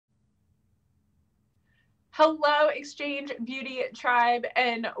Hello, Exchange Beauty Tribe,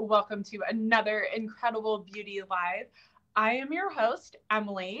 and welcome to another incredible Beauty Live. I am your host,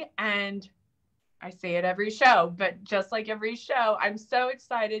 Emily, and I say it every show, but just like every show, I'm so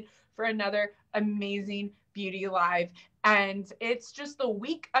excited for another amazing Beauty Live. And it's just the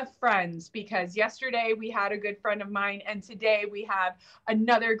week of friends because yesterday we had a good friend of mine, and today we have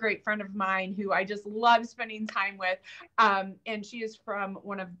another great friend of mine who I just love spending time with. And she is from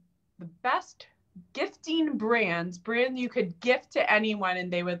one of the best gifting brand you could gift to anyone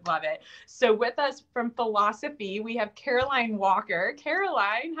and they would love it. So with us from Philosophy, we have Caroline Walker.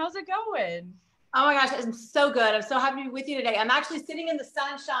 Caroline, how's it going? Oh my gosh, it's so good. I'm so happy to be with you today. I'm actually sitting in the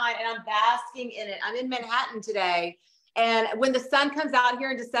sunshine and I'm basking in it. I'm in Manhattan today. And when the sun comes out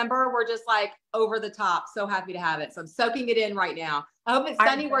here in December, we're just like over the top. So happy to have it. So I'm soaking it in right now. I hope it's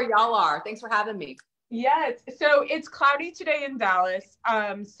sunny where y'all are. Thanks for having me. Yes. So it's cloudy today in Dallas.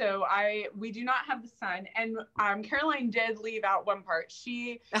 We do not have the sun. And Caroline did leave out one part.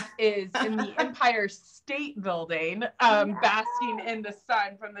 She is in the Empire State Building, basking in the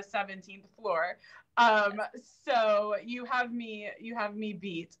sun from the 17th floor. So you have me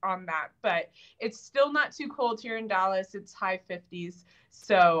beat on that, but it's still not too cold here in Dallas. It's high 50s.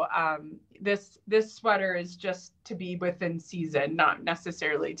 So this sweater is just to be within season, not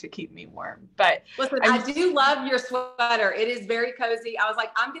necessarily to keep me warm. But listen, I do love your sweater. It is very cozy. I was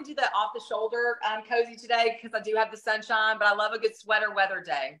like, I'm going to do the off the shoulder cozy today because I do have the sunshine, but I love a good sweater weather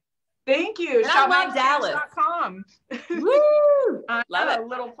day. Thank you. I love Dallas.com. Woo! Love it. A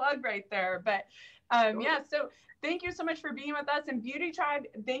little plug right there. But yeah, so thank you so much for being with us. And Beauty Tribe,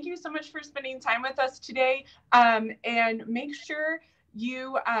 thank you so much for spending time with us today. And make sure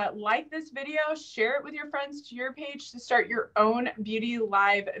you like this video, share it with your friends to your page to start your own Beauty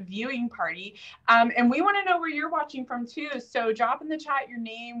Live viewing party. And we want to know where you're watching from too. So drop in the chat your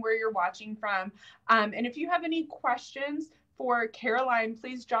name, where you're watching from. And if you have any questions for Caroline,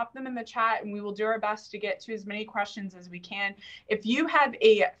 please drop them in the chat and we will do our best to get to as many questions as we can. If you have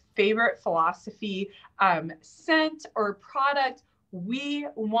a favorite Philosophy scent or product, we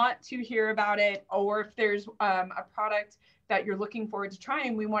want to hear about it. Or if there's a product that you're looking forward to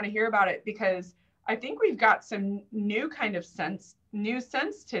trying, we want to hear about it because I think we've got some new scents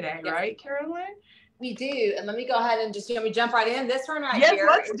today, yes. Right, Caroline? We do. And let me go ahead and just, let me jump right in. This one right here.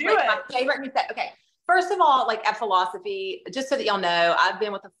 Yes, let's do it. My favorite new scent. Okay. First of all, like at Philosophy, just so that y'all know, I've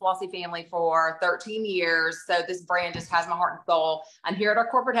been with the Philosophy family for 13 years. So this brand just has my heart and soul. I'm here at our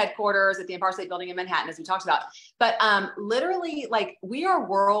corporate headquarters at the Empire State Building in Manhattan, as we talked about. But literally, like, we are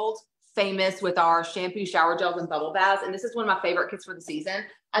world famous with our shampoo, shower gels, and bubble baths. And this is one of my favorite kits for the season.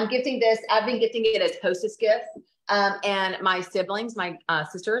 I'm gifting this. I've been gifting it as hostess gifts. And my siblings, my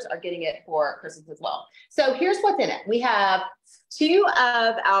sisters, are getting it for Christmas as well. So here's what's in it. We have 2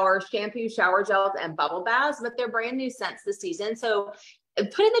 of our shampoo, shower gels, and bubble baths, but they're brand new scents this season. So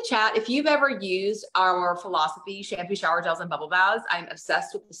put in the chat if you've ever used our Philosophy shampoo, shower gels, and bubble baths. I'm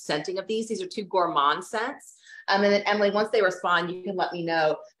obsessed with the scenting of these. These are 2 gourmand scents. And then Emily, once they respond, you can let me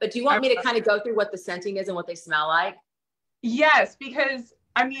know. But do you want me to kind of go through what the scenting is and what they smell like? Yes, because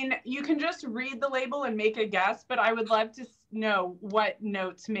I mean, you can just read the label and make a guess, but I would love to know what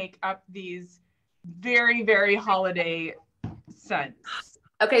notes make up these very, very holiday scents.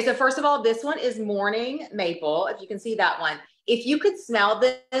 Okay, so first of all, this one is morning maple, if you can see that one. If you could smell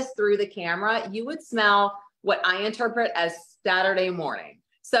this through the camera, you would smell what I interpret as Saturday morning.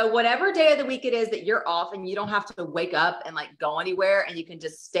 So whatever day of the week it is that you're off and you don't have to wake up and like go anywhere and you can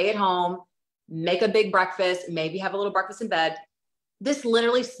just stay at home, make a big breakfast, maybe have a little breakfast in bed. This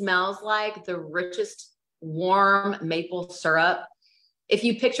literally smells like the richest warm maple syrup. If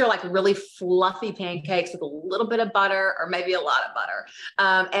you picture like really fluffy pancakes with a little bit of butter or maybe a lot of butter,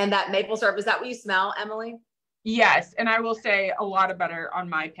 and that maple syrup, is that what you smell, Emily? Yes. And I will say a lot of butter on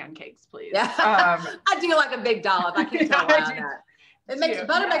my pancakes, please. Yeah. I do like a big dollop. I can't tell why on that.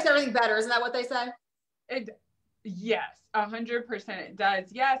 Butter makes everything better. Isn't that what they say? Yes, 100% it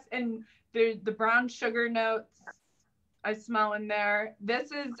does. Yes. And the brown sugar notes I smell in there.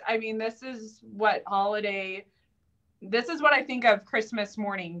 This is what I think of Christmas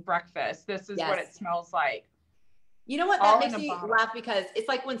morning breakfast. This is what it smells like. You know what? That makes me laugh because it's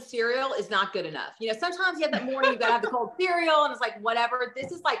like when cereal is not good enough. You know, sometimes you have that morning, you gotta have the cold cereal and it's like, whatever.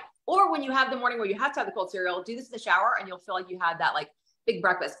 This is like, or when you have the morning where you have to have the cold cereal, do this in the shower and you'll feel like you had that like big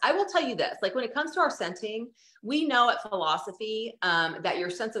breakfast. I will tell you this, like when it comes to our scenting, we know at Philosophy that your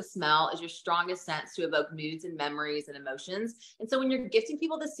sense of smell is your strongest sense to evoke moods and memories and emotions. And so when you're gifting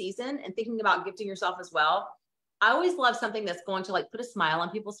people this season and thinking about gifting yourself as well, I always love something that's going to like put a smile on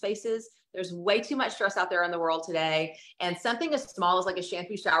people's faces. There's way too much stress out there in the world today. And something as small as like a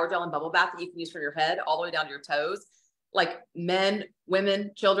shampoo, shower gel, and bubble bath that you can use from your head all the way down to your toes. Like men,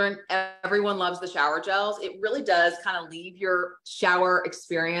 women, children, everyone loves the shower gels. It really does kind of leave your shower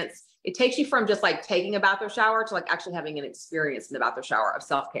experience. It takes you from just like taking a bath or shower to like actually having an experience in the bath or shower of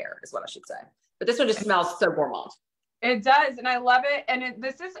self-care is what I should say. But this one just smells so gourmand. It does. And I love it. And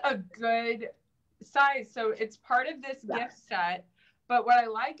this is a good size. So it's part of this gift set. But what I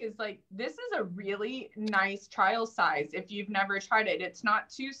like is like, this is a really nice trial size. If you've never tried it, it's not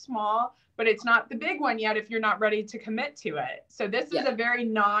too small, but it's not the big one yet if you're not ready to commit to it. So this is a very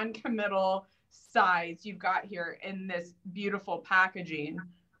non-committal size you've got here in this beautiful packaging.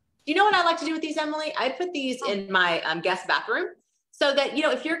 You know what I like to do with these, Emily? I put these in my guest bathroom so that, you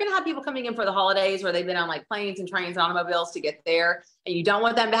know, if you're going to have people coming in for the holidays where they've been on like planes and trains and automobiles to get there, and you don't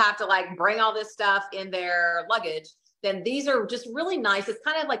want them to have to like bring all this stuff in their luggage, then these are just really nice. It's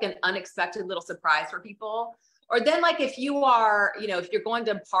kind of like an unexpected little surprise for people. Or then like if you are, you know, if you're going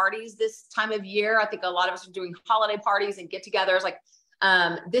to parties this time of year, I think a lot of us are doing holiday parties and get-togethers. Like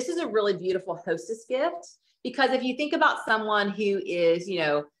this is a really beautiful hostess gift, because if you think about someone who is, you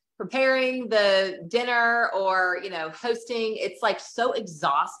know, preparing the dinner or, you know, hosting, it's like so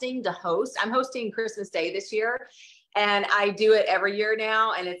exhausting to host. I'm hosting Christmas Day this year and I do it every year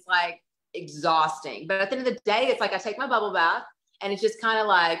now. And it's like exhausting. But at the end of the day, it's like I take my bubble bath and it just kind of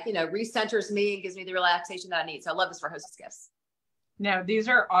like, you know, recenters me and gives me the relaxation that I need. So I love this for hostess gifts. No, these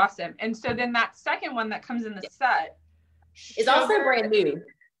are awesome. And so then that second one that comes in the set is also brand new.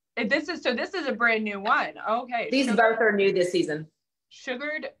 This is a brand new one. Okay. These both are new this season.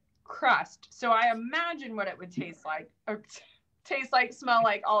 Sugared crust. So I imagine what it would taste like, or smell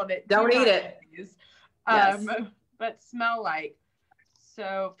like, all of it. Don't eat it. But smell like.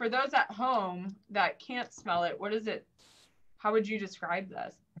 So for those at home that can't smell it, what is it? How would you describe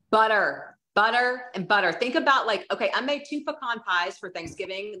this? Butter and butter. Think about like, okay, I made 2 pecan pies for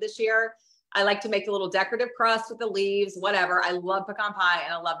Thanksgiving this year. I like to make the little decorative crust with the leaves, whatever. I love pecan pie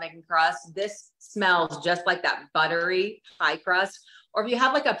and I love making crust. This smells just like that buttery pie crust. Or if you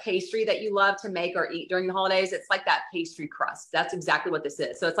have like a pastry that you love to make or eat during the holidays, it's like that pastry crust. That's exactly what this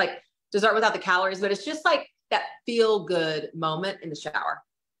is. So it's like dessert without the calories, but it's just like that feel good moment in the shower.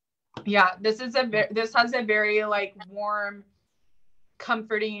 Yeah, this has a very like warm,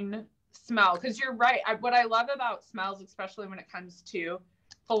 comforting smell. Because you're right. What I love about smells, especially when it comes to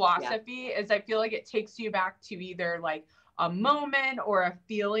philosophy, is I feel like it takes you back to either like a moment or a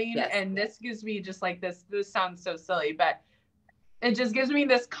feeling. Yes. And this gives me just like this sounds so silly, but it just gives me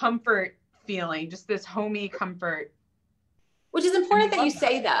this comfort feeling, just this homey comfort. Which is important that you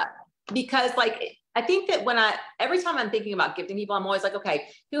say that, because like, I think that every time I'm thinking about gifting people, I'm always like, okay,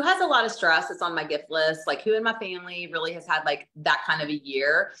 who has a lot of stress that's on my gift list? Like who in my family really has had like that kind of a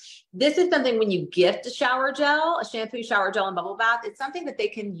year? This is something when you gift a shower gel, a shampoo, shower gel, and bubble bath, it's something that they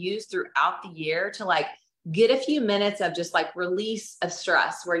can use throughout the year to like get a few minutes of just like release of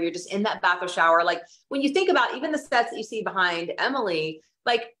stress where you're just in that bath or shower. Like when you think about even the sets that you see behind Emily,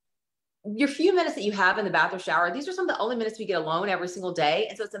 like your few minutes that you have in the bath or shower, these are some of the only minutes we get alone every single day.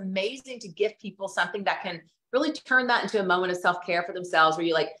 And so it's amazing to gift people something that can really turn that into a moment of self-care for themselves, where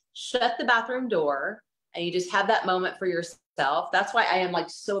you like shut the bathroom door and you just have that moment for yourself. That's why I am like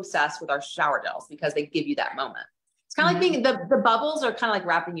so obsessed with our shower gels, because they give you that moment. It's kind of like being, the bubbles are kind of like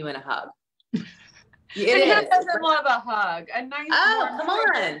wrapping you in a hug. It doesn't love a hug. A nice come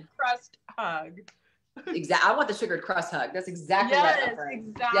on, crust hug. Exactly. I want the sugared crust hug. That's exactly what I'm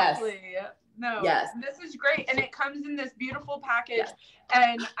offering. Exactly. Yes. No. Yes. This is great, and it comes in this beautiful package.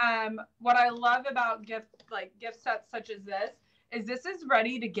 Yes. And what I love about gift sets such as this is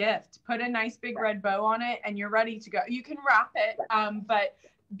ready to gift. Put a nice big red bow on it, and you're ready to go. You can wrap it, but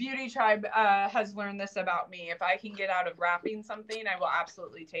Beauty Tribe has learned this about me. If I can get out of wrapping something, I will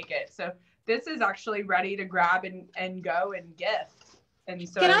absolutely take it. So this is actually ready to grab and go and gift. And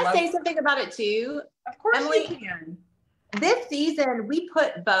so can I say something about it too? Of course, Emily, you can. This season, we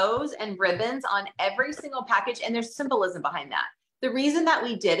put bows and ribbons on every single package, and there's symbolism behind that. The reason that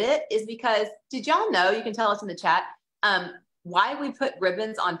we did it is because, did y'all know, you can tell us in the chat, why we put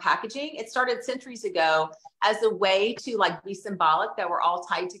ribbons on packaging? It started centuries ago as a way to like be symbolic that we're all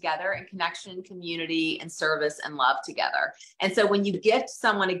tied together in connection, community, and service and love together. And so when you gift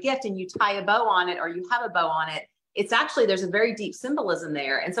someone a gift and you tie a bow on it, or you have a bow on it, it's actually, there's a very deep symbolism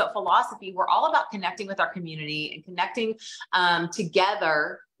there. And so at Philosophy, we're all about connecting with our community and connecting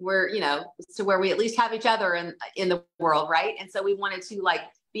together where, you know, so where we at least have each other in the world, right? And so we wanted to like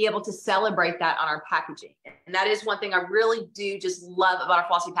be able to celebrate that on our packaging. And that is one thing I really do just love about our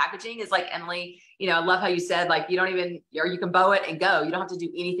Flossie packaging is like, Emily, you know, I love how you said, like, you don't even, or you can bow it and go. You don't have to do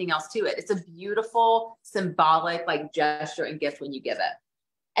anything else to it. It's a beautiful, symbolic, like gesture and gift when you give it.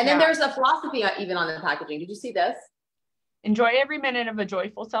 And then there's a philosophy even on the packaging. Did you see this? Enjoy every minute of a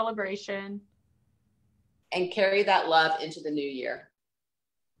joyful celebration. And carry that love into the new year.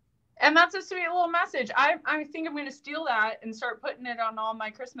 And that's a sweet little message. I think I'm going to steal that and start putting it on all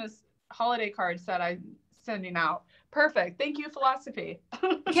my Christmas holiday cards that I'm sending out. Perfect. Thank you, philosophy.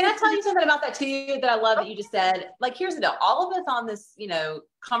 Can I tell you something about that too that I love that you just said? Like, here's the deal. All of us on this, you know,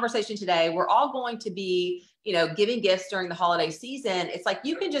 conversation today, we're all going to be, you know, giving gifts during the holiday season. It's like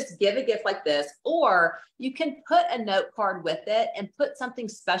you can just give a gift like this, or you can put a note card with it and put something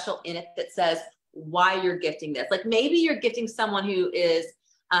special in it that says why you're gifting this. Like maybe you're gifting someone who is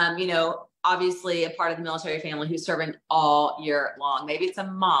you know, obviously a part of the military family who's serving all year long. Maybe it's a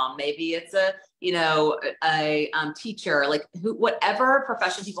mom, maybe it's a, you know, a teacher, like whatever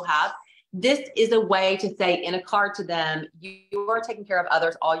profession people have. This is a way to say in a card to them, you are taking care of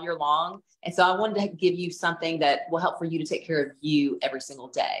others all year long. And so I wanted to give you something that will help for you to take care of you every single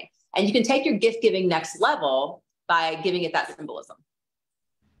day. And you can take your gift giving next level by giving it that symbolism.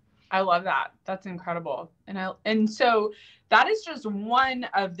 I love that. That's incredible. And so that is just one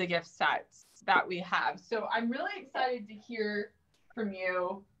of the gift sets that we have. So I'm really excited to hear from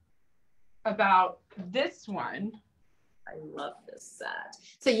you about this one. I love this set.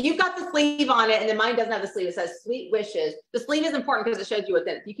 So you've got the sleeve on it, and then mine doesn't have the sleeve. It says Sweet Wishes. The sleeve is important because it shows you what's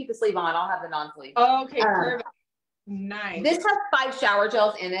in it. If you keep the sleeve on, I'll have the non-sleeve. Okay, perfect. Nice. This has 5 shower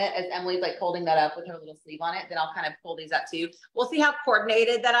gels in it, as Emily's like holding that up with her little sleeve on it. Then I'll kind of pull these up too. We'll see how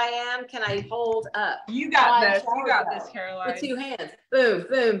coordinated that I am. Can I hold up? You got this. You got this, Caroline. With 2 hands. Boom,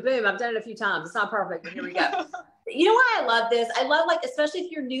 boom, boom. I've done it a few times. It's not perfect, but here we go. You know why I love this? I love, like, especially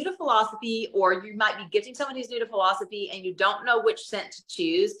if you're new to philosophy, or you might be gifting someone who's new to philosophy and you don't know which scent to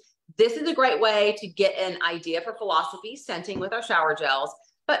choose. This is a great way to get an idea for philosophy, scenting with our shower gels.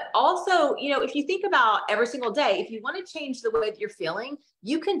 But also, you know, if you think about every single day, if you want to change the way that you're feeling,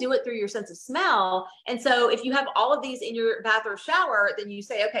 you can do it through your sense of smell. And so if you have all of these in your bath or shower, then you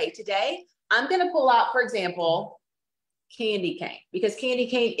say, okay, today I'm going to pull out, for example, candy cane, because candy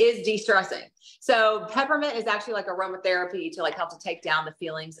cane is de-stressing. So peppermint is actually like aromatherapy to like help to take down the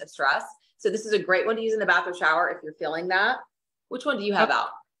feelings of stress. So this is a great one to use in the bath or shower if you're feeling that. Which one do you have out?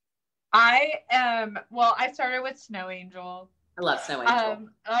 Well, I started with Snow Angel. I love Snow Angel.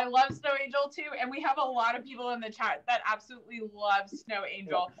 I love Snow Angel too. And we have a lot of people in the chat that absolutely love Snow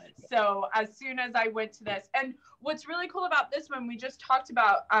Angel. So as soon as I went to this, and what's really cool about this one, we just talked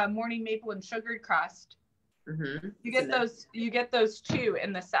about morning maple and sugared crust. Mm-hmm. You get those 2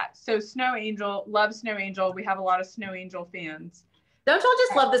 in the set. So Snow Angel, love Snow Angel. We have a lot of Snow Angel fans. Don't y'all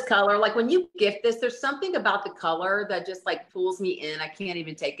just love this color? Like when you gift this, there's something about the color that just like pulls me in. I can't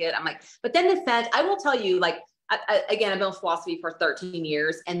even take it. I'm like, but then the scent, I will tell you, like, again, I've been with philosophy for 13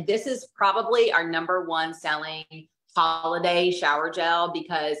 years, and this is probably our #1 selling holiday shower gel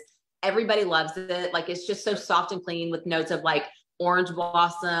because everybody loves it. Like, it's just so soft and clean with notes of like orange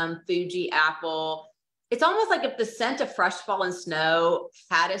blossom, Fuji apple. It's almost like if the scent of fresh fallen snow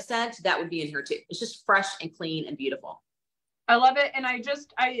had a scent, that would be in here too. It's just fresh and clean and beautiful. I love it. And I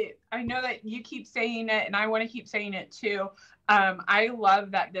know that you keep saying it, and I want to keep saying it too. I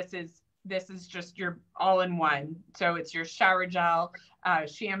love that this is just your all-in-one. So it's your shower gel,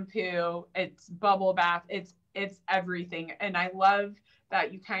 shampoo, it's bubble bath, it's everything. And I love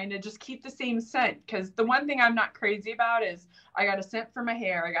that you kind of just keep the same scent, because the one thing I'm not crazy about is I got a scent for my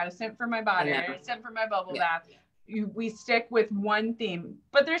hair, I got a scent for my body, I got a scent for my bubble bath. We stick with one theme,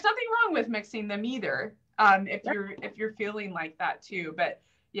 but there's nothing wrong with mixing them either. If you're feeling like that too. But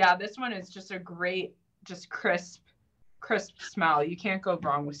yeah, this one is just a great, just crisp smell. You can't go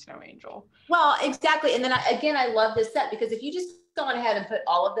wrong with Snow Angel. Well, exactly. And then I love this set because if you just go on ahead and put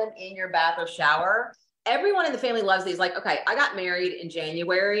all of them in your bath or shower, everyone in the family loves these. Like, okay, I got married in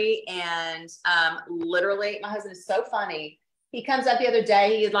January, and literally my husband is so funny. He comes up the other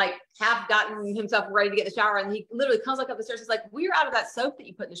day, he had like half gotten himself ready to get in the shower, and he literally comes up the stairs. He's like, "We're out of that soap that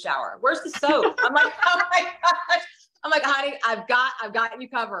you put in the shower. Where's the soap?" I'm like, "Oh my gosh." I'm like, "Honey, I've got you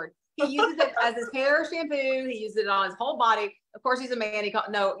covered." He uses it as his hair shampoo. He uses it on his whole body. Of course, he's a man.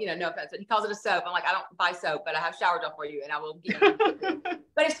 No offense, but he calls it a soap. I'm like, I don't buy soap, but I have shower gel for you, and I will give you.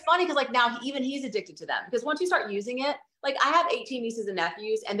 But it's funny because like now he's addicted to them, because once you start using it, like I have 18 nieces and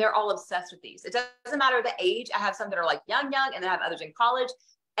nephews, and they're all obsessed with these. It doesn't matter the age. I have some that are like young, and then I have others in college.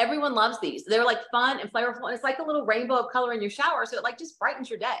 Everyone loves these. They're like fun and flavorful, and it's like a little rainbow of color in your shower, so it like just brightens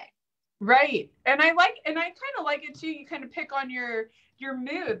your day. Right. And I kind of like it too. You kind of pick on your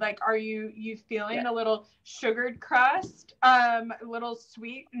mood. Like, are you feeling a little sugared crust, a little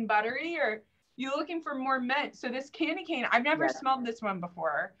sweet and buttery, or you looking for more mint? So this candy cane, I've never smelled this one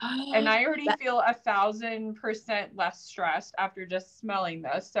before. And I already feel 1,000% less stressed after just smelling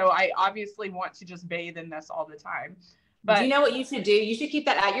this. So I obviously want to just bathe in this all the time. But do you know what you should do? You should keep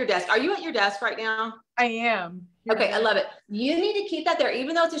that at your desk. Are you at your desk right now? I am. Okay, I love it. You need to keep that there,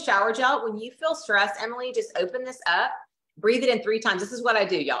 even though it's a shower gel. When you feel stressed, Emily, just open this up, breathe it in 3 times. This is what I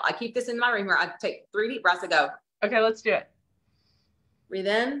do, y'all. I keep this in my room here. I take 3 deep breaths. I go. Okay, let's do it. Breathe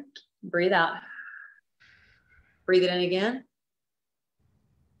in, breathe out. Breathe it in again.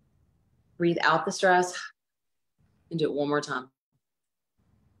 Breathe out the stress and do it one more time.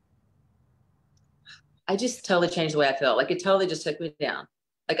 I just totally changed the way I feel. Like it totally just took me down.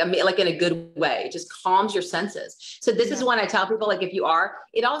 Like in a good way. It just calms your senses. So this is when I tell people, like, if you are,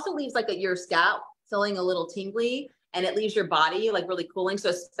 it also leaves like your scalp feeling a little tingly, and it leaves your body like really cooling. So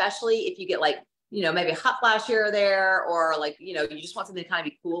especially if you get like, you know, maybe a hot flash here or there, or like, you know, you just want something to kind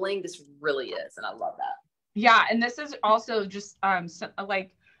of be cooling. This really is. And I love that. Yeah. And this is also just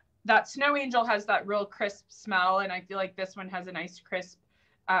like that Snow Angel has that real crisp smell. And I feel like this one has a nice crisp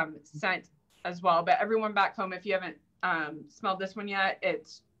scent as well. But everyone back home, if you haven't smelled this one yet,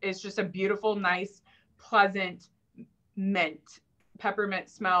 it's just a beautiful, nice, pleasant peppermint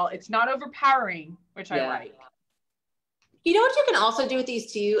smell. It's not overpowering, which I like. You know what you can also do with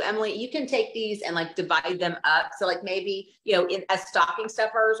these too, Emily? You can take these and like divide them up. So like maybe, you know, as stocking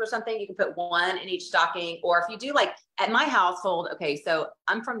stuffers or something, you can put one in each stocking. Or if you do like at my household, okay, so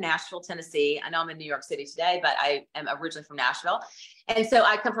I'm from Nashville, Tennessee. I know I'm in New York City today, but I am originally from Nashville. And so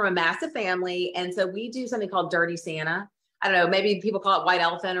I come from a massive family. And so we do something called Dirty Santa. I don't know, maybe people call it White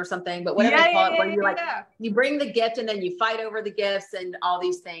Elephant or something, but whatever they call it, where you like, you bring the gift and then you fight over the gifts and all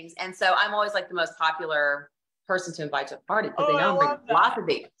these things. And so I'm always like the most popular person to invite to a party because they know I'm bringing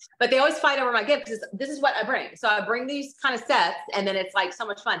philosophy, but they always fight over my gift because this is what I bring. So I bring these kind of sets and then it's like so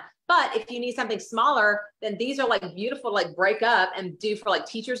much fun. But if you need something smaller, then these are like beautiful to like break up and do for like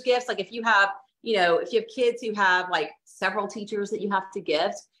teachers' gifts. Like if you have, you know, if you have kids who have like several teachers that you have to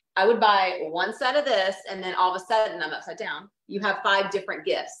gift, I would buy one set of this and then all of a sudden I'm upside down. You have 5 different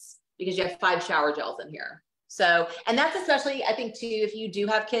gifts because you have 5 shower gels in here. So, and that's especially, I think too, if you do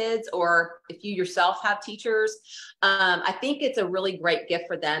have kids or if you yourself have teachers, I think it's a really great gift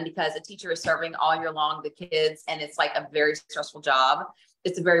for them because a teacher is serving all year long the kids and it's like a very stressful job.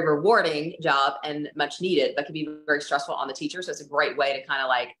 It's a very rewarding job and much needed, but can be very stressful on the teacher. So it's a great way to kind of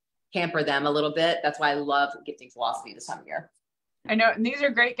like pamper them a little bit. That's why I love gifting philosophy this time of year. I know. And these are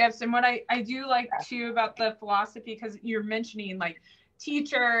great gifts. And what I do like too about the philosophy, because you're mentioning like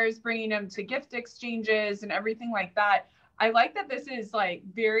teachers, bringing them to gift exchanges and everything like that. I like that this is like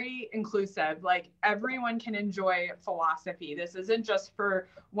very inclusive. Like everyone can enjoy philosophy. This isn't just for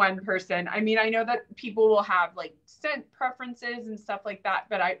one person. I mean, I know that people will have like scent preferences and stuff like that,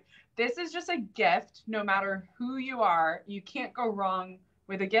 but this is just a gift. No matter who you are, you can't go wrong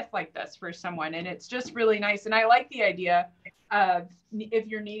with a gift like this for someone. And it's just really nice. And I like the idea of, if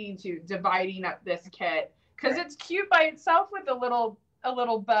you're needing to, dividing up this kit because it's cute by itself with a little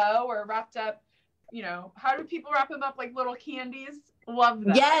bow or wrapped up, you know, how do people wrap them up like little candies? Love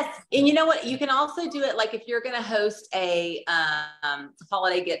that. Yes. And you know what? You can also do it like if you're going to host a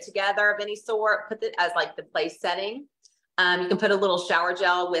holiday get together of any sort, put it as like the place setting. You can put a little shower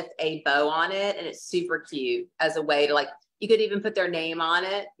gel with a bow on it and it's super cute as a way to like, you could even put their name on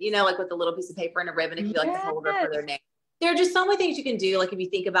it, you know, like with a little piece of paper and a ribbon, it could be like the holder for their name. There are just so many things you can do. Like if you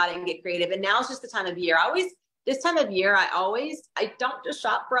think about it and get creative, and now it's just the time of year. This time of year, I don't just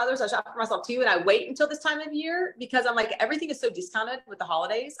shop for others. I shop for myself too. And I wait until this time of year because I'm like, everything is so discounted with the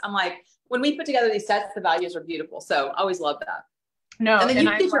holidays. I'm like, when we put together these sets, the values are beautiful. So I always love that. No. And then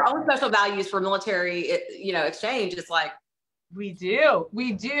you get your own special values for military, you know, exchange. It's like, we do.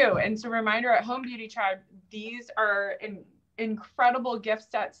 And so reminder at Home Beauty Tribe, these are incredible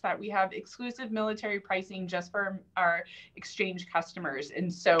gift sets that we have exclusive military pricing just for our exchange customers.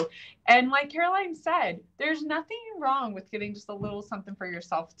 And so, and like Caroline said, there's nothing wrong with getting just a little something for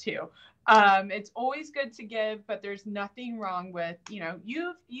yourself too. It's always good to give, but there's nothing wrong with, you know,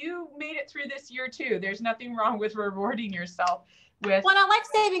 you made it through this year too. There's nothing wrong with rewarding yourself with. Well, I like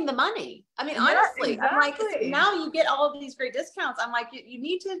saving the money. I mean, honestly, exactly. I'm like, now you get all of these great discounts. I'm like, you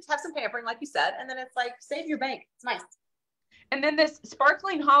need to have some pampering, like you said, and then it's like, save your bank. It's nice. And then this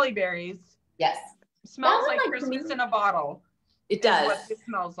sparkling holly berries. Yes. Smells like Christmas in a bottle. It does. What it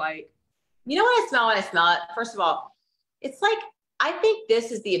smells like. You know what I smell when I smell it? First of all, it's like, I think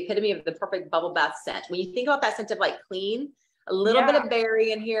this is the epitome of the perfect bubble bath scent. When you think about that scent of like clean, a little bit of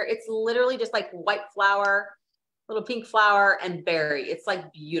berry in here. It's literally just like white flower, little pink flower, and berry. It's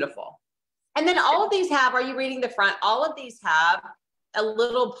like beautiful. And then all of these have, are you reading the front? All of these have a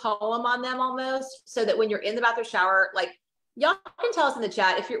little poem on them almost, so that when you're in the bath or shower, like y'all can tell us in the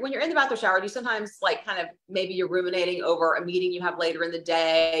chat, if when you're in the bath or shower, do you sometimes like kind of, maybe you're ruminating over a meeting you have later in the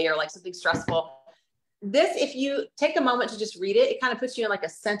day or like something stressful. This, if you take a moment to just read it, it kind of puts you in like a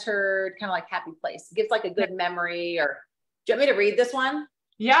centered, kind of like happy place. It gives like a good memory. Or do you want me to read this one?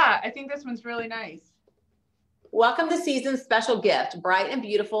 Yeah, I think this one's really nice. Welcome the season's special gift, bright and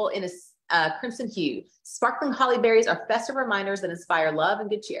beautiful in a crimson hue. Sparkling holly berries are festive reminders that inspire love and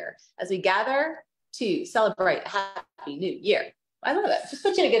good cheer as we gather to celebrate a happy new year. I love it. Just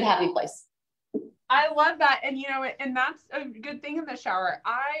puts you in a good, happy place. I love that. And, you know, and that's a good thing in the shower.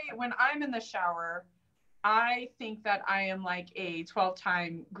 When I'm in the shower, I think that I am like a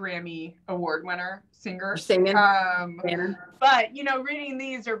 12-time Grammy Award winner singer. Singing. But, you know, reading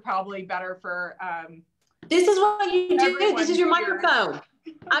these are probably better for this is what you do. This is your microphone.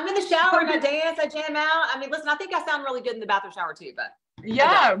 I'm in the shower and I dance, I jam out. I mean, listen, I think I sound really good in the bathroom shower too, but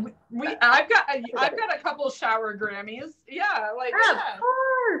yeah, I've got a couple shower Grammys. Yeah, like of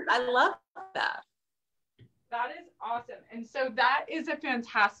course. I love that. That is awesome. And so that is a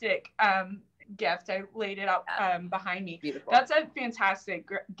fantastic gift. I laid it out behind me. Beautiful. That's a fantastic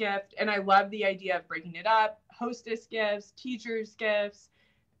gift. And I love the idea of breaking it up, hostess gifts, teachers gifts,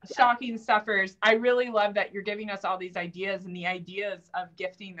 stocking stuffers. I really love that you're giving us all these ideas, and the ideas of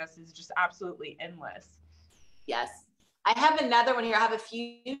gifting this is just absolutely endless. Yes. I have another one here. I have a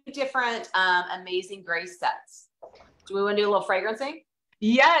few different Amazing Grace sets. Do we want to do a little fragrancing?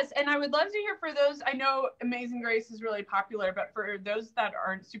 Yes, and I would love to hear for those. I know Amazing Grace is really popular, but for those that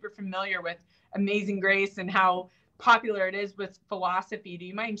aren't super familiar with Amazing Grace and how popular it is with philosophy, do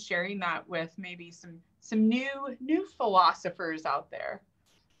you mind sharing that with maybe some new philosophers out there?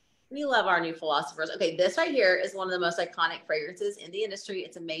 We love our new philosophers. Okay, this right here is one of the most iconic fragrances in the industry.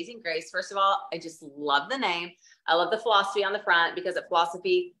 It's Amazing Grace. First of all, I just love the name. I love the philosophy on the front, because at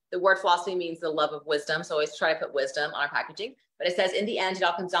philosophy, the word philosophy means the love of wisdom. So always try to put wisdom on our packaging. But it says in the end, it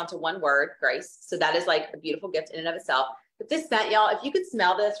all comes down to one word, grace. So that is like a beautiful gift in and of itself. But this scent, y'all, if you could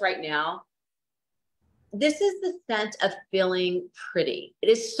smell this right now, this is the scent of feeling pretty. It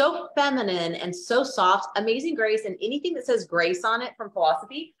is so feminine and so soft. Amazing Grace, and anything that says grace on it from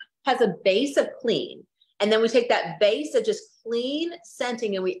philosophy has a base of clean. And then we take that base of just clean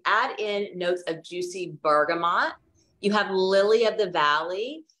scenting and we add in notes of juicy bergamot. You have lily of the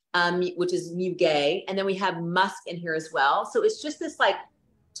valley, which is muguet. And then we have musk in here as well. So it's just this like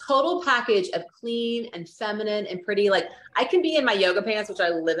total package of clean and feminine and pretty. Like I can be in my yoga pants, which I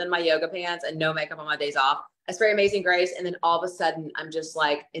live in my yoga pants, and no makeup on my days off. I spray Amazing Grace. And then all of a sudden I'm just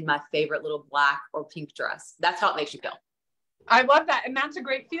like in my favorite little black or pink dress. That's how it makes you feel. I love that. And that's a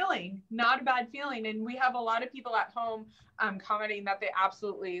great feeling, not a bad feeling. And we have a lot of people at home commenting that they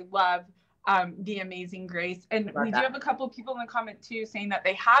absolutely love the Amazing Grace. And we do have a couple of people in the comment too saying that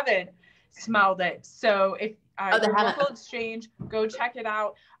they haven't smelled it. So if your local exchange, go check it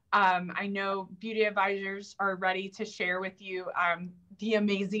out. I know beauty advisors are ready to share with you the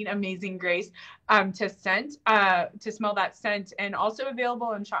Amazing Grace to smell that scent, and also available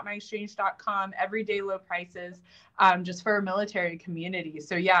on shopmyexchange.com, everyday low prices, just for a military community.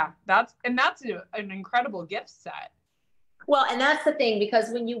 So yeah, that's an incredible gift set. Well, and that's the thing, because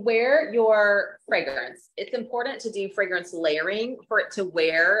when you wear your fragrance, it's important to do fragrance layering for it to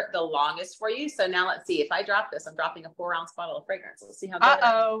wear the longest for you. So now let's see, if I drop this, I'm dropping a 4-ounce bottle of fragrance. Let's see how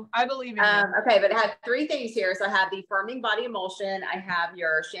good I believe in you. Okay, but I have 3 things here. So I have the firming body emulsion. I have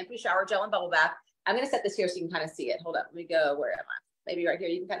your shampoo, shower gel, and bubble bath. I'm going to set this here so you can kind of see it. Hold up. Let me go. Where am I? Maybe right here.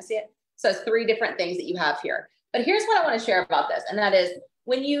 You can kind of see it. So it's 3 different things that you have here. But here's what I want to share about this. And that is,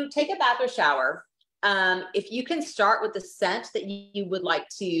 when you take a bath or shower, if you can start with the scent that you would like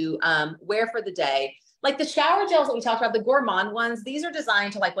to wear for the day, like the shower gels that we talked about, the gourmand ones, these are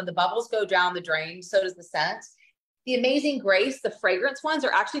designed to, like, when the bubbles go down the drain, so does the scent. The Amazing Grace, the fragrance ones,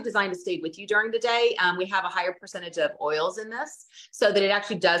 are actually designed to stay with you during the day. We have a higher percentage of oils in this so that it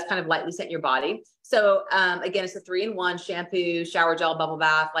actually does kind of lightly scent your body. So again, it's a 3-in-1 shampoo, shower gel, bubble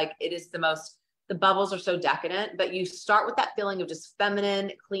bath. Like, it is the bubbles are so decadent, but you start with that feeling of just feminine,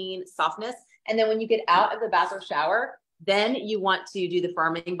 clean softness. And then when you get out of the bath or shower, then you want to do the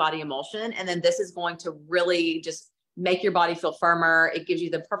firming body emulsion. And then this is going to really just make your body feel firmer. It gives you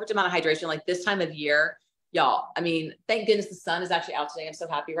the perfect amount of hydration. Like this time of year, y'all, I mean, thank goodness the sun is actually out today. I'm so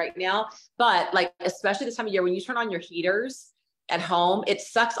happy right now. But like, especially this time of year, when you turn on your heaters at home, it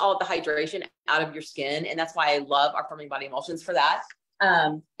sucks all of the hydration out of your skin. And that's why I love our firming body emulsions for that.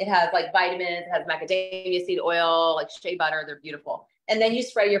 It has like vitamins, it has macadamia seed oil, like shea butter. They're beautiful. And then you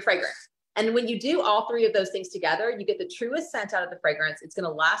spray your fragrance. And when you do all three of those things together, you get the truest scent out of the fragrance. It's going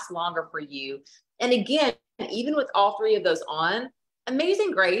to last longer for you. And again, even with all three of those on,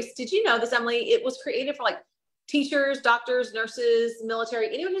 Amazing Grace, did you know this, Emily? It was created for like teachers, doctors, nurses, military,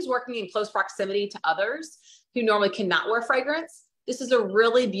 anyone who's working in close proximity to others who normally cannot wear fragrance. This is a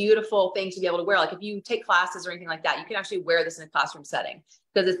really beautiful thing to be able to wear. Like if you take classes or anything like that, you can actually wear this in a classroom setting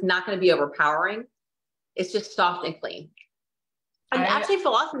because it's not going to be overpowering. It's just soft and clean. And actually,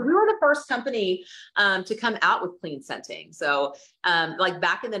 Philosophy, we were the first company to come out with clean scenting. So like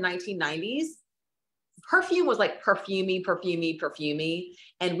back in the 1990s, perfume was like perfumey.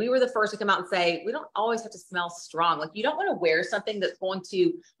 And we were the first to come out and say, we don't always have to smell strong. Like you don't want to wear something that's going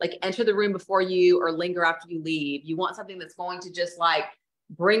to like enter the room before you or linger after you leave. You want something that's going to just like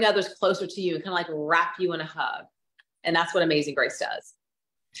bring others closer to you and kind of like wrap you in a hug. And that's what Amazing Grace does.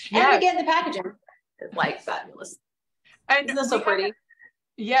 Yeah. And again, the packaging is like fabulous. And isn't that so pretty?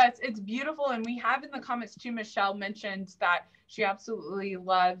 Yes, it's beautiful. And we have in the comments too, Michelle mentioned that she absolutely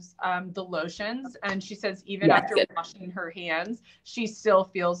loves the lotions. And she says even after washing her hands, she still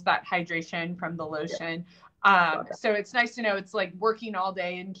feels that hydration from the lotion. So it's nice to know it's like working all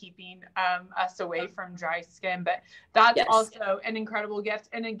day and keeping us away from dry skin. But that's also an incredible gift,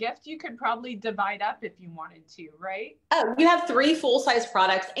 and a gift you could probably divide up if you wanted to, right? Oh, you have 3 full-size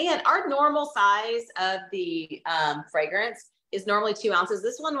products, and our normal size of the fragrance is normally 2 ounces.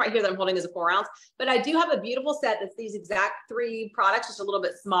 This one right here that I'm holding is a 4 ounce, but I do have a beautiful set that's these exact 3 products, just a little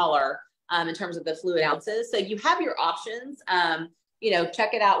bit smaller in terms of the fluid ounces. So you have your options. You know,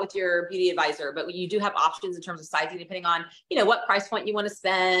 check it out with your beauty advisor, but you do have options in terms of sizing, depending on, you know, what price point you want to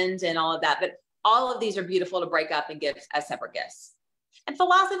spend and all of that. But all of these are beautiful to break up and give as separate gifts. And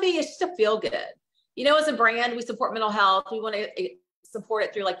Philosophy is just to feel good. You know, as a brand, we support mental health. We want to support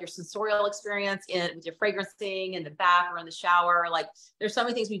it through like your sensorial experience with your fragrancing in the bath or in the shower. Like there's so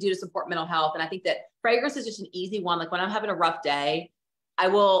many things we do to support mental health. And I think that fragrance is just an easy one. Like when I'm having a rough day, I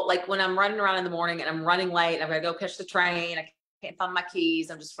will, like when I'm running around in the morning and I'm running late and I'm going to go catch the train, I can't find my keys,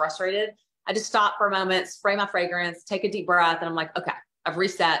 I'm just frustrated. I just stop for a moment, spray my fragrance, take a deep breath. And I'm like, okay, I've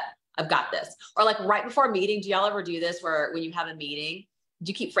reset. I've got this. Or like right before a meeting, do y'all ever do this where when you have a meeting, do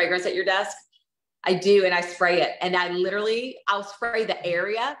you keep fragrance at your desk? I do. And I spray it. And I'll spray the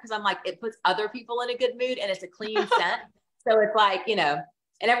area because I'm like, it puts other people in a good mood and it's a clean scent. So it's like, you know,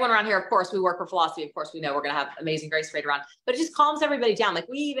 and everyone around here, of course, we work for Philosophy. Of course, we know we're going to have Amazing Grace sprayed around, but it just calms everybody down. Like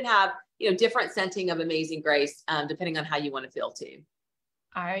we even have, you know, different scenting of Amazing Grace, depending on how you want to feel too.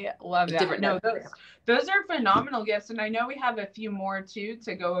 I love that. No, those are phenomenal gifts. And I know we have a few more too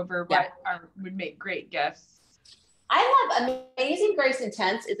to go over what would make great gifts. I love Amazing Grace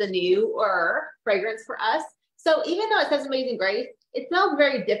Intense is a newer fragrance for us. So even though it says Amazing Grace, it smells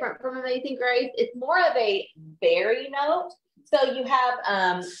very different from Amazing Grace. It's more of a berry note. So you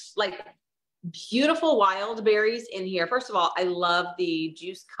have like beautiful wild berries in here. First of all, I love the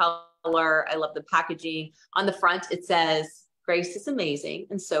juice color. I love the packaging. On the front, it says, Grace is amazing,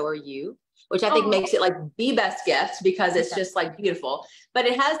 and so are you, which I think makes it like the best gift because it's just like beautiful. But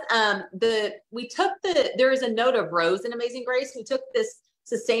it has there is a note of rose in Amazing Grace. We took this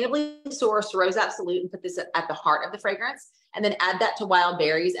sustainably sourced Rose Absolute and put this at the heart of the fragrance, and then add that to wild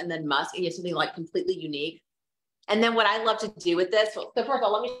berries and then musk, and you have something like completely unique. And then what I love to do with this, so first of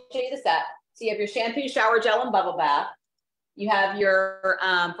all, let me show you the set. So you have your shampoo, shower gel, and bubble bath. You have your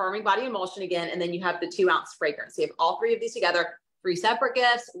firming body emulsion again, and then you have the 2 ounce fragrance. So you have all 3 of these together, 3 separate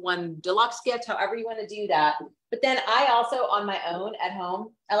gifts, 1 deluxe gift, however you want to do that. But then I also, on my own at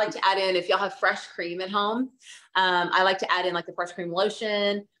home, I like to add in, if y'all have fresh cream at home, I like to add in like the fresh cream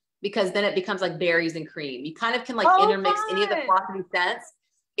lotion, because then it becomes like berries and cream. You kind of can like intermix any of the Philosophy scents.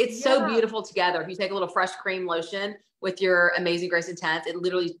 It's so beautiful together. If you take a little fresh cream lotion with your Amazing Grace Intense, it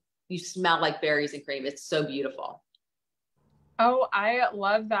literally, you smell like berries and cream. It's so beautiful. Oh, I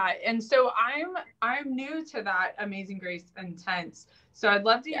love that. And so I'm new to that Amazing Grace Intense. So I'd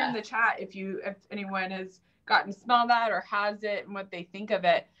love to hear in the chat if anyone has gotten to smell that or has it and what they think of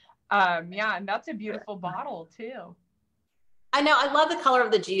it. And that's a beautiful bottle too. I know. I love the color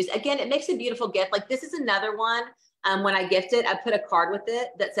of the juice. Again, it makes a beautiful gift. Like this is another one. When I gift it, I put a card with it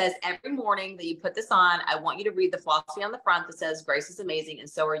that says, every morning that you put this on, I want you to read the philosophy on the front that says, Grace is amazing, and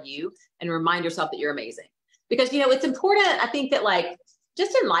so are you, and remind yourself that you're amazing. Because, you know, it's important. I think that like,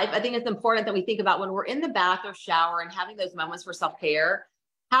 just in life, I think it's important that we think about when we're in the bath or shower and having those moments for self-care,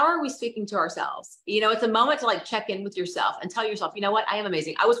 how are we speaking to ourselves? You know, it's a moment to like check in with yourself and tell yourself, you know what, I am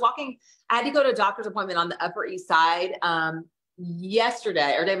amazing. I had to go to a doctor's appointment on the Upper East Side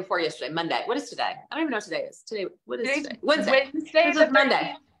yesterday or day before yesterday, Monday. What is today? I don't even know what today is. What is today? Wednesday. Wednesday, the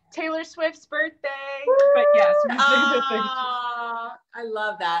Monday. Taylor Swift's birthday. But yes, I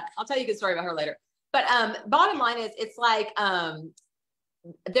love that. I'll tell you a good story about her later. But bottom line is, it's like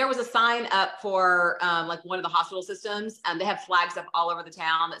there was a sign up for like one of the hospital systems, and they have flags up all over the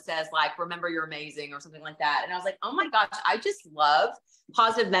town that says like, remember you're amazing or something like that. And I was like, oh my gosh, I just love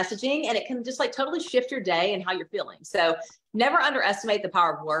positive messaging, and it can just like totally shift your day and how you're feeling. So never underestimate the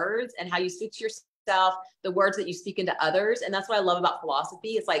power of words and how you speak to yourself, the words that you speak into others. And that's what I love about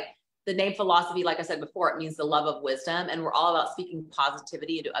philosophy. It's like the name philosophy, like I said before, it means the love of wisdom. And we're all about speaking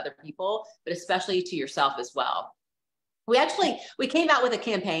positivity into other people, but especially to yourself as well. We came out with a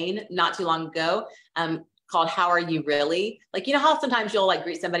campaign not too long ago called How Are You Really? Like, you know how sometimes you'll like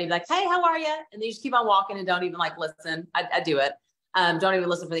greet somebody and be like, hey, how are you? And they just keep on walking and don't even like listen. I do it. Don't even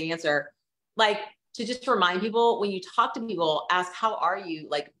listen for the answer. Like, to just remind people, when you talk to people, ask, how are you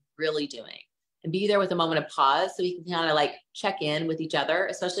like really doing? And be there with a moment of pause so we can kind of like check in with each other,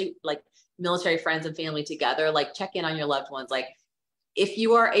 especially like military friends and family together, like check in on your loved ones. Like, if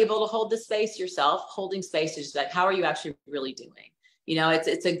you are able to hold the space yourself, holding space is just like, how are you actually really doing? You know, it's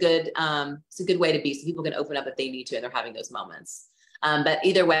a good way to be, so people can open up if they need to, and they're having those moments. But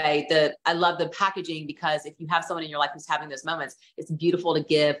either way, I love the packaging, because if you have someone in your life who's having those moments, it's beautiful to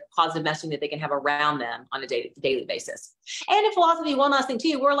give positive messaging that they can have around them on a daily basis. And in philosophy, one last thing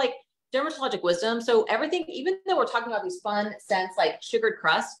too, we're like dermatologic wisdom. So everything, even though we're talking about these fun scents like sugared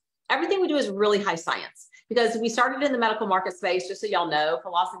crust, everything we do is really high science, because we started in the medical market space. Just so y'all know,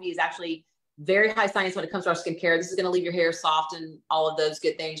 philosophy is actually very high science when it comes to our skincare. This is going to leave your hair soft and all of those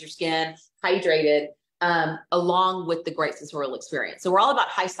good things, your skin hydrated, along with the great sensorial experience. So we're all about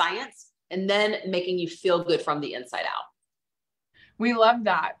high science and then making you feel good from the inside out. We love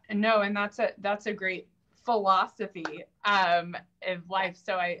that. No, and that's a great philosophy of life.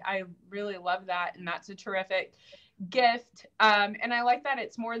 So I really love that. And that's a terrific gift. And I like that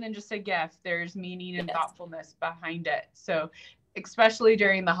it's more than just a gift. There's meaning and thoughtfulness behind it. So especially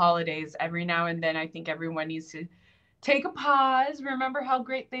during the holidays, every now and then, I think everyone needs to take a pause, remember how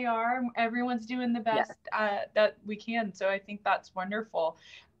great they are. Everyone's doing the best that we can. So I think that's wonderful.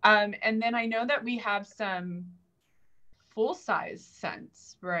 And then I know that we have some full-size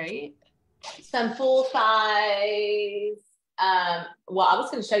scents, right? Some full-size. Well, I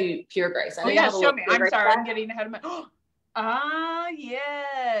was going to show you Pure Grace. I know show me. I'm sorry, I'm getting ahead of my.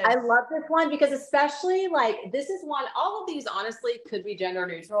 Yes. I love this one, because especially like, this is one, all of these honestly could be gender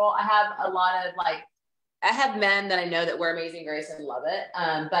neutral. I have men that I know that wear Amazing Grace and love it.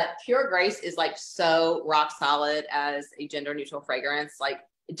 But Pure Grace is like so rock solid as a gender neutral fragrance. Like,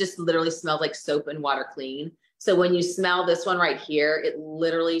 it just literally smells like soap and water clean. So when you smell this one right here, it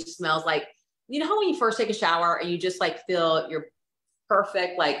literally smells like, you know how when you first take a shower and you just like feel your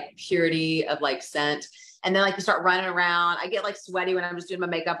perfect like purity of like scent, and then like you start running around. I get like sweaty when I'm just doing my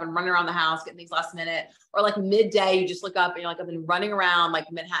makeup and running around the house, getting things last minute, or like midday, you just look up and you're like, I've been running around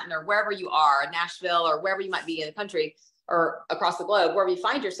like Manhattan or wherever you are, Nashville, or wherever you might be in the country or across the globe, wherever you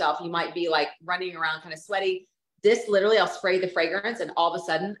find yourself, you might be like running around kind of sweaty. This literally, I'll spray the fragrance and all of a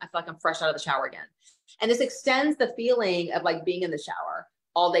sudden I feel like I'm fresh out of the shower again. And this extends the feeling of like being in the shower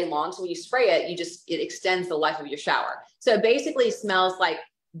all day long. So when you spray it, it extends the life of your shower. So it basically smells like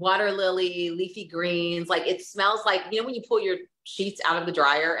water lily, leafy greens. Like, it smells like, you know, when you pull your sheets out of the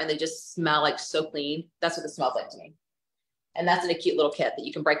dryer and they just smell like so clean, that's what it smells like to me. And that's in a cute little kit that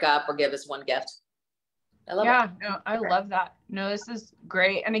you can break up or give as one gift. I love it. No, I love that. No, this is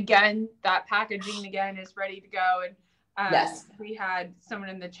great. And again, that packaging again is ready to go. And yes, we had someone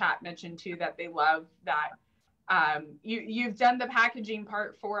in the chat mention too that they love that you've done the packaging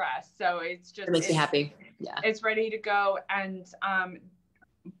part for us. So it makes me happy. Yeah, it's ready to go. And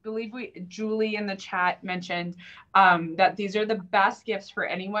believe Julie in the chat mentioned that these are the best gifts for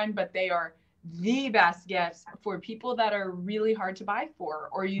anyone, but they are the best gifts for people that are really hard to buy for,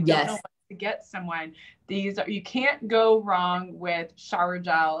 or you don't know what to get someone. You can't go wrong with shower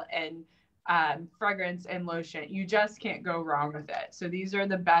gel and fragrance and lotion. You just can't go wrong with it. So these are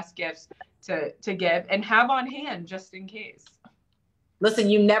the best gifts to give and have on hand just in case. Listen,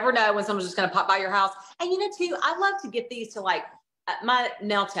 you never know when someone's just going to pop by your house. And you know, too, I love to get these to like my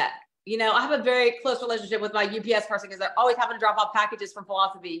nail tech. You know, I have a very close relationship with my UPS person because they're always having to drop off packages from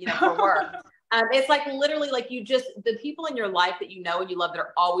philosophy, you know, for work. It's like literally like the people in your life that you know and you love that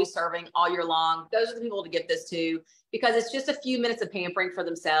are always serving all year long, those are the people to give this to, because it's just a few minutes of pampering for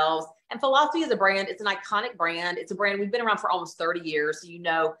themselves. And philosophy is a brand. It's an iconic brand. It's a brand we've been around for almost 30 years. So, you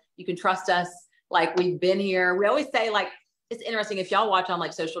know, you can trust us. Like, we've been here. We always say, like, it's interesting if y'all watch on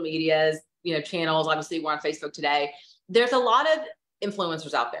like social medias, you know, channels, obviously we're on Facebook today. there's a lot of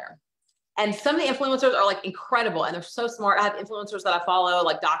influencers out there. And some of the influencers are like incredible and they're so smart. I have influencers that I follow,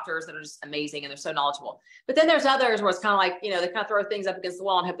 like doctors that are just amazing and they're so knowledgeable. But then there's others where it's kind of like, they kind of throw things up against the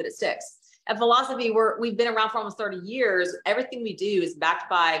wall and hope that it sticks. At Philosophy, we've been around for almost 30 years. Everything we do is backed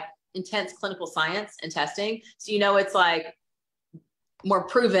by intense clinical science and testing. So, it's like more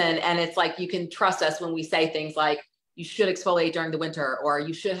proven, and it's like, you can trust us when we say things like, you should exfoliate during the winter, or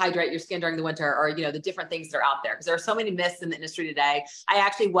you should hydrate your skin during the winter, or, the different things that are out there. Because there are so many myths in the industry today. I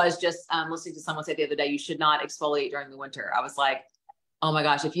actually was just listening to someone say the other day, you should not exfoliate during the winter. I was like, oh my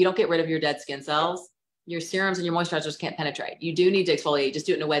gosh, if you don't get rid of your dead skin cells, your serums and your moisturizers can't penetrate. You do need to exfoliate, just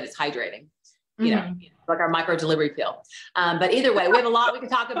do it in a way that's hydrating, like our micro delivery pill. But either way, we have a lot we can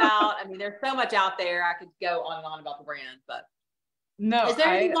talk about. I mean, there's so much out there. I could go on and on about the brand, but no. Is there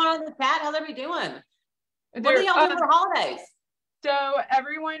anything going on in the chat? How's everybody doing? What are y'all doing for holidays? So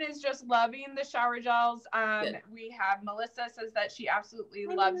everyone is just loving the shower gels. We have Melissa says that she absolutely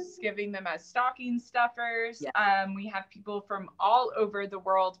loves giving them as stocking stuffers. Yeah. We have people from all over the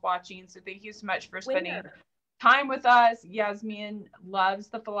world watching. So thank you so much for spending time with us. Yasmin loves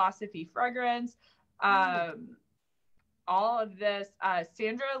the Philosophy fragrance. All of this.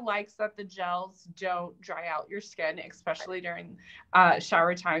 Sandra likes that the gels don't dry out your skin, especially during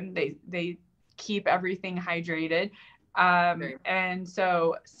shower time. They keep everything hydrated. And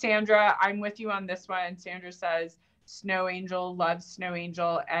so Sandra, I'm with you on this one. Sandra says Snow Angel, loves Snow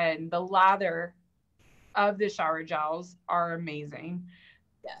Angel, and the lather of the shower gels are amazing.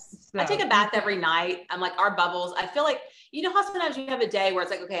 Yes. So, I take a bath every night. I'm like, our bubbles, I feel like, how sometimes you have a day where it's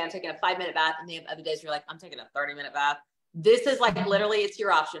like, okay, I'm taking a 5-minute bath, and then you have other days where you're like, I'm taking a 30-minute bath. This is like, literally, it's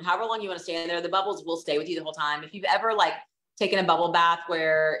your option. However long you want to stay in there, the bubbles will stay with you the whole time. If you've ever like taken a bubble bath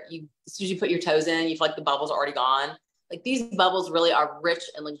where as soon as you put your toes in, you feel like the bubbles are already gone. Like, these bubbles really are rich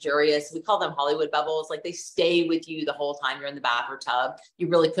and luxurious. We call them Hollywood bubbles. Like, they stay with you the whole time you're in the bath or tub. You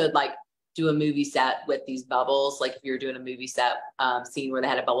really could like do a movie set with these bubbles. Like if you're doing a movie set scene where they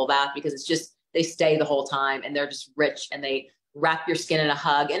had a bubble bath, because it's just, they stay the whole time and they're just rich and they wrap your skin in a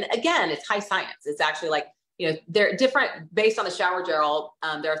hug. And again, it's high science. It's actually like, they're different based on the shower gel.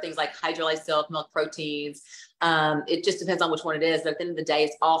 There are things like hydrolyzed silk, milk proteins. It just depends on which one it is. But at the end of the day,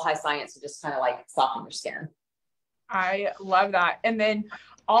 it's all high science to just kind of like soften your skin. I love that. And then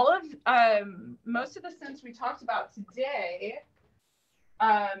all of, most of the scents we talked about today,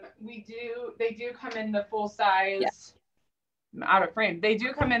 they do come in the full size, out of frame. They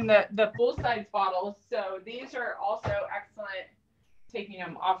do come in the full size bottles. So these are also excellent, taking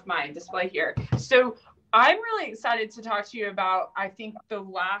them off my display here. So I'm really excited to talk to you about, I think, the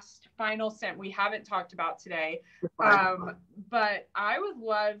last final scent we haven't talked about today. But I would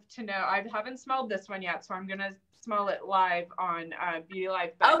love to know, I haven't smelled this one yet, so I'm going to smell it live on Beauty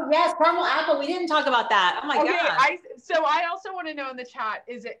Life. Oh yes, caramel apple. We didn't talk about that. Oh my god. So I also want to know in the chat,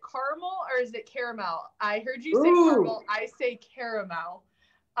 is it caramel or is it caramel? I heard you say caramel. I say caramel.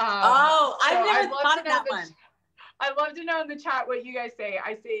 I've never thought of that one. I'd love to know in the chat what you guys say.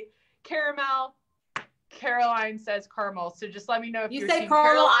 I say caramel. Caroline says caramel. So just let me know if you say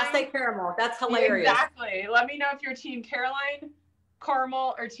caramel, I say caramel. That's hilarious. Exactly. Let me know if you're team Caroline,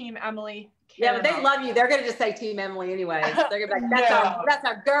 caramel, or team Emily. Caramel. Yeah, but they love you. They're going to just say team Emily anyways. They're going to be like, that's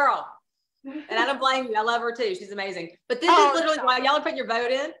our girl. And I don't blame you. I love her too. She's amazing. But this is literally while y'all are putting your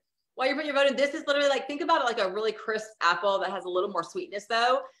vote in. While you're putting your vote in, this is literally like, think about it like a really crisp apple that has a little more sweetness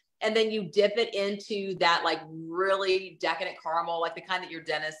though. And then you dip it into that like really decadent caramel, like the kind that your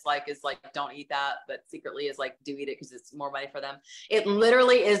dentist like is like, don't eat that, but secretly is like, do eat it because it's more money for them. It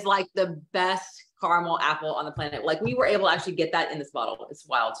literally is like the best caramel apple on the planet. Like we were able to actually get that in this bottle. It's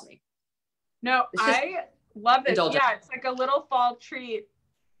wild to me. No, I love it. Yeah, it's like a little fall treat.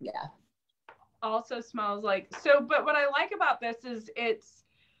 Yeah. Also smells like, but what I like about this is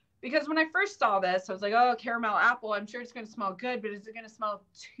because when I first saw this, I was like, oh, caramel apple, I'm sure it's going to smell good, but is it going to smell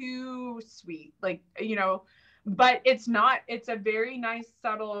too sweet? Like, but it's not. It's a very nice,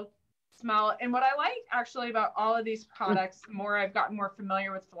 subtle smell. And what I like actually about all of these products, the more I've gotten more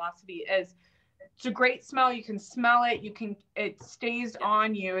familiar with Philosophy, is it's a great smell. You can smell it. It stays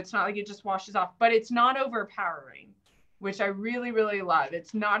on you. It's not like it just washes off, but it's not overpowering, which I really, really love.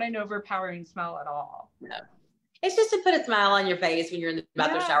 It's not an overpowering smell at all. No. It's just to put a smile on your face when you're in the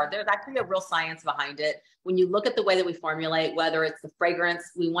bathroom shower. There's actually a real science behind it. When you look at the way that we formulate, whether it's the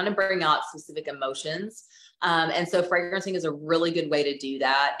fragrance, we want to bring out specific emotions. And so fragrancing is a really good way to do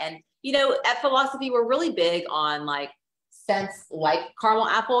that. And, at Philosophy, we're really big on like scents like caramel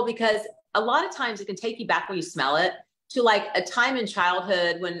apple, because a lot of times it can take you back when you smell it to like a time in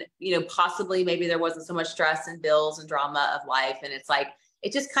childhood when, possibly maybe there wasn't so much stress and bills and drama of life. And it's like,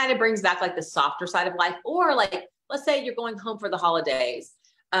 it just kind of brings back like the softer side of life, or like let's say you're going home for the holidays,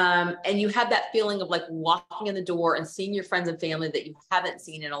 and you have that feeling of like walking in the door and seeing your friends and family that you haven't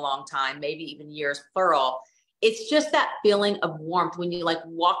seen in a long time, maybe even years, plural. It's just that feeling of warmth when you like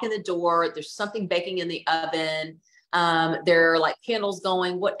walk in the door, there's something baking in the oven. There are like candles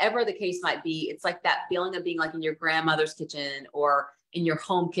going, whatever the case might be. It's like that feeling of being like in your grandmother's kitchen or in your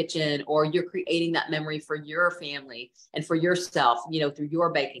home kitchen, or you're creating that memory for your family and for yourself, through your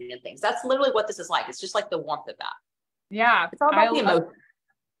baking and things. That's literally what this is like. It's just like the warmth of that. Yeah. It's all about the emotion.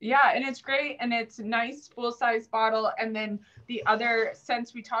 Yeah, and it's great, and it's nice full-size bottle. And then the other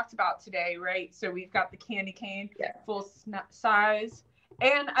scents we talked about today, right? So we've got the candy cane, full size.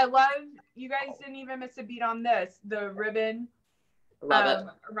 And I love, you guys didn't even miss a beat on this, the ribbon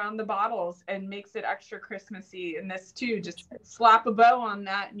around the bottles, and makes it extra Christmassy. And this too, just slap a bow on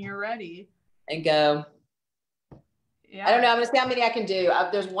that and you're ready. And go. Yeah. I don't know. I'm going to see how many I can do.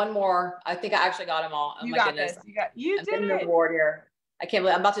 There's one more. I think I actually got them all. Oh, you got this. You did it. Reward here. I can't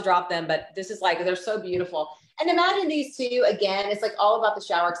believe I'm about to drop them, but this is like, they're so beautiful. And imagine these two, again, it's like all about the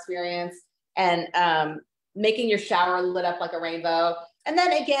shower experience and making your shower lit up like a rainbow. And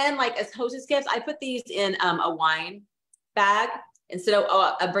then again, like as hostess gifts, I put these in a wine bag. Instead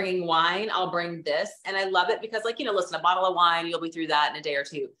of bringing wine, I'll bring this. And I love it because, like, listen, a bottle of wine, you'll be through that in a day or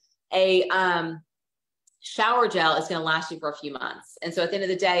two. A shower gel is going to last you for a few months. And so at the end of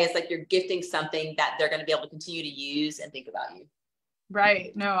the day, it's like you're gifting something that they're going to be able to continue to use and think about you.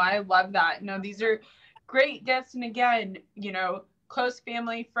 Right. No, I love that. No, these are great gifts. And again, close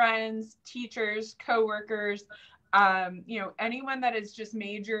family, friends, teachers, coworkers, anyone that has just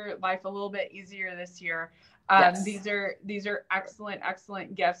made your life a little bit easier this year. Yes. These are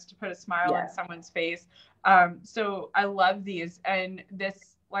excellent gifts to put a smile on someone's face. So I love these. And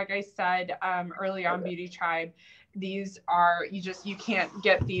this, like I said, early on, Beauty Tribe, these are, you can't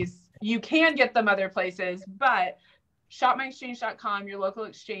get these, you can get them other places, but shopmyexchange.com, your local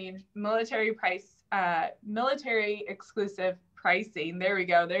exchange, military exclusive pricing. There we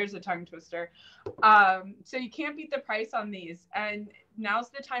go. There's a tongue twister. So you can't beat the price on these. And now's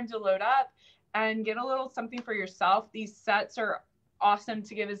the time to load up and get a little something for yourself. These sets are awesome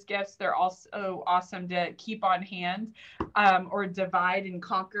to give as gifts. They're also awesome to keep on hand, or divide and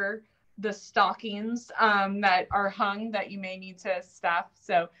conquer the stockings that are hung that you may need to stuff.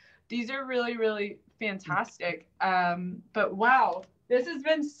 So these are really, really fantastic. But wow, this has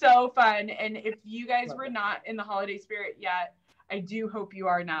been so fun. And if you guys were not in the holiday spirit yet, I do hope you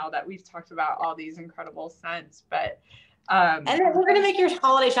are now that we've talked about all these incredible scents. But and then we're going to make your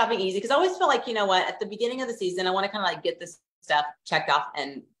holiday shopping easy, because I always feel like, at the beginning of the season, I want to kind of like get this stuff checked off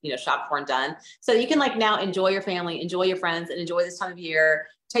and, shop for and done. So you can like now enjoy your family, enjoy your friends, and enjoy this time of year.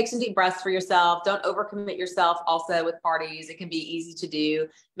 Take some deep breaths for yourself. Don't overcommit yourself also with parties. It can be easy to do.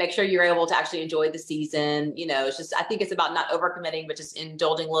 Make sure you're able to actually enjoy the season. It's just, I think it's about not overcommitting, but just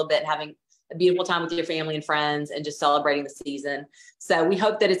indulging a little bit and having a beautiful time with your family and friends and just celebrating the season. So we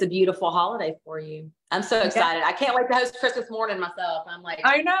hope that it's a beautiful holiday for you. I'm so excited. I can't wait to host Christmas morning myself. I'm like,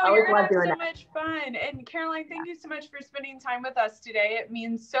 I know, you're going to have so much fun. And Caroline, thank you so much for spending time with us today. It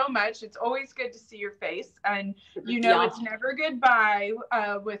means so much. It's always good to see your face. And it's never goodbye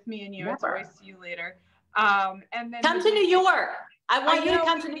with me and you. Never. It's always see you later. And then come to New York. I want you to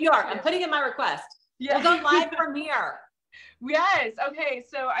come to New York. I'm putting in my request. Yeah. We'll go live from here. Yes. Okay.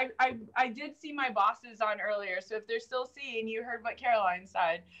 So I did see my bosses on earlier. So if they're still seeing, you heard what Caroline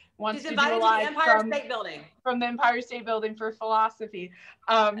said. She's invited to the Empire State Building. From the Empire State Building for philosophy.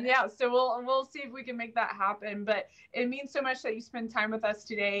 So we'll see if we can make that happen. But it means so much that you spend time with us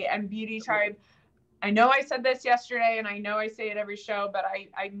today. And Beauty Tribe, I know I said this yesterday, and I know I say it every show, but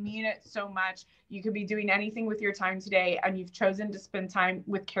I mean it so much. You could be doing anything with your time today, and you've chosen to spend time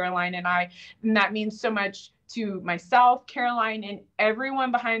with Caroline and I. And that means so much to myself, Caroline, and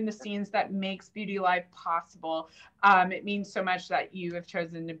everyone behind the scenes that makes Beauty Live possible. It means so much that you have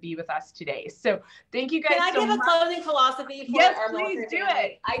chosen to be with us today. So thank you guys. Can I give a closing philosophy for yes, our please do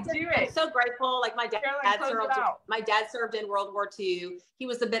family? it. I'm so grateful. Like my dad served in World War II. He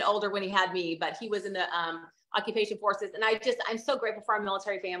was a bit older when he had me, but he was in the occupation forces. And I'm so grateful for our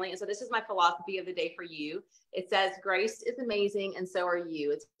military family. And so this is my philosophy of the day for you. It says, grace is amazing, and so are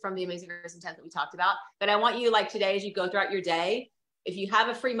you. It's from the Amazing Grace intent that we talked about. But I want you, like today, as you go throughout your day, if you have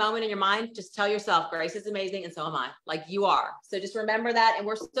a free moment in your mind, just tell yourself, grace is amazing, and so am I. Like you are. So just remember that. And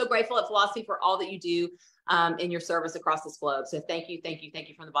we're so grateful at Philosophy for all that you do in your service across this globe. So thank you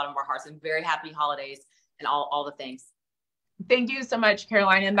from the bottom of our hearts, and very happy holidays and all the things. Thank you so much,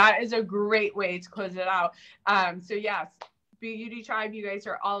 Caroline. And that is a great way to close it out. So yes, Beauty Tribe, you guys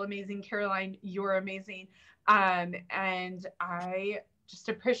are all amazing. Caroline, you're amazing. And I just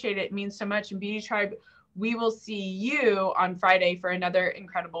appreciate it. It means so much. And Beauty Tribe, we will see you on Friday for another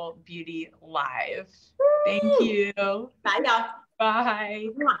incredible beauty live. Thank you. Bye, y'all. Bye.